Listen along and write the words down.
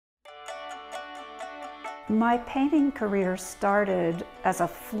My painting career started as a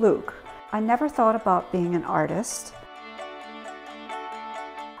fluke. I never thought about being an artist.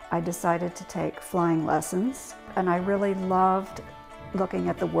 I decided to take flying lessons, and I really loved looking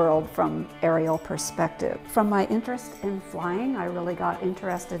at the world from aerial perspective. From my interest in flying, I really got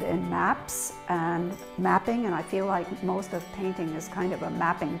interested in maps and mapping, and I feel like most of painting is kind of a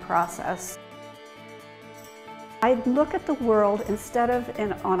mapping process. I look at the world instead of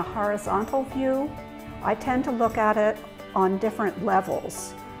on a horizontal view. I tend to look at it on different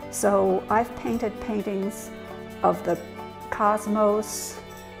levels. So I've painted paintings of the cosmos,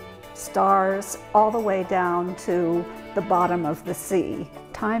 stars, all the way down to the bottom of the sea.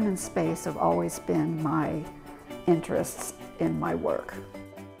 Time and space have always been my interests in my work.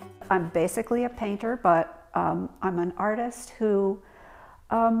 I'm basically a painter, but I'm an artist who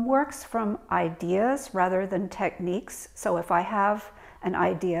works from ideas rather than techniques. So if I have an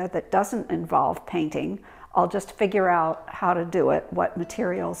idea that doesn't involve painting, I'll just figure out how to do it, what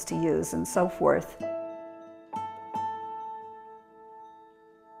materials to use, and so forth.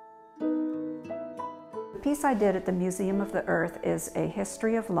 The piece I did at the Museum of the Earth is a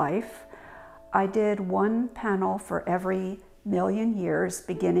history of life. I did one panel for every million years,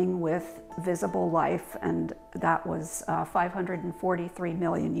 beginning with visible life, and that was 543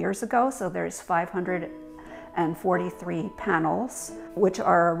 million years ago, so there's 543 panels, which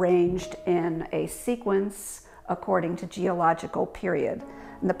are arranged in a sequence according to geological period.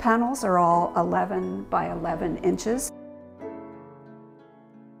 And the panels are all 11 by 11 inches.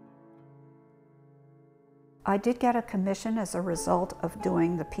 I did get a commission as a result of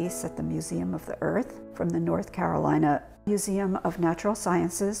doing the piece at the Museum of the Earth from the North Carolina Museum of Natural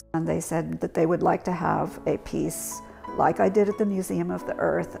Sciences, and they said that they would like to have a piece like I did at the Museum of the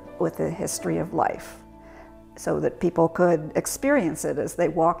Earth with a history of life, so that people could experience it as they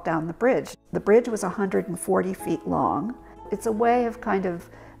walked down the bridge. The bridge was 140 feet long. It's a way of kind of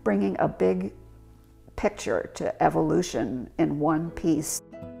bringing a big picture to evolution in one piece.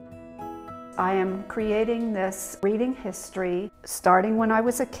 I am creating this reading history starting when I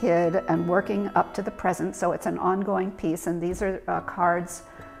was a kid and working up to the present, so it's an ongoing piece, and these are cards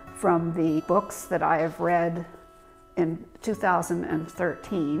from the books that I have read in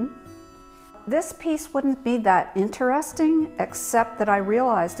 2013. This piece wouldn't be that interesting, except that I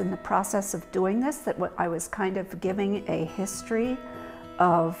realized in the process of doing this that I was kind of giving a history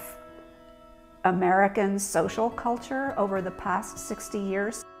of American social culture over the past 60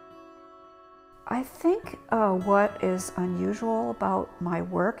 years. I think what is unusual about my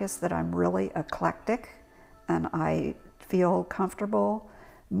work is that I'm really eclectic, and I feel comfortable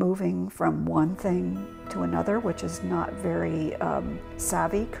moving from one thing to another, which is not very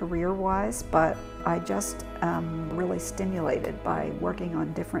savvy career-wise, but I just am really stimulated by working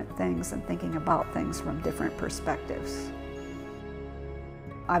on different things and thinking about things from different perspectives.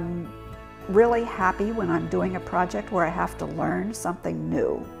 I'm really happy when I'm doing a project where I have to learn something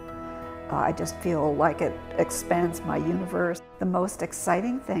new. I just feel like it expands my universe. The most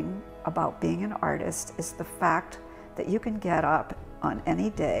exciting thing about being an artist is the fact that you can get up on any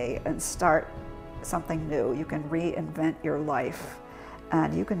day and start something new. You can reinvent your life,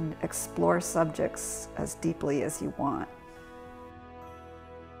 and you can explore subjects as deeply as you want.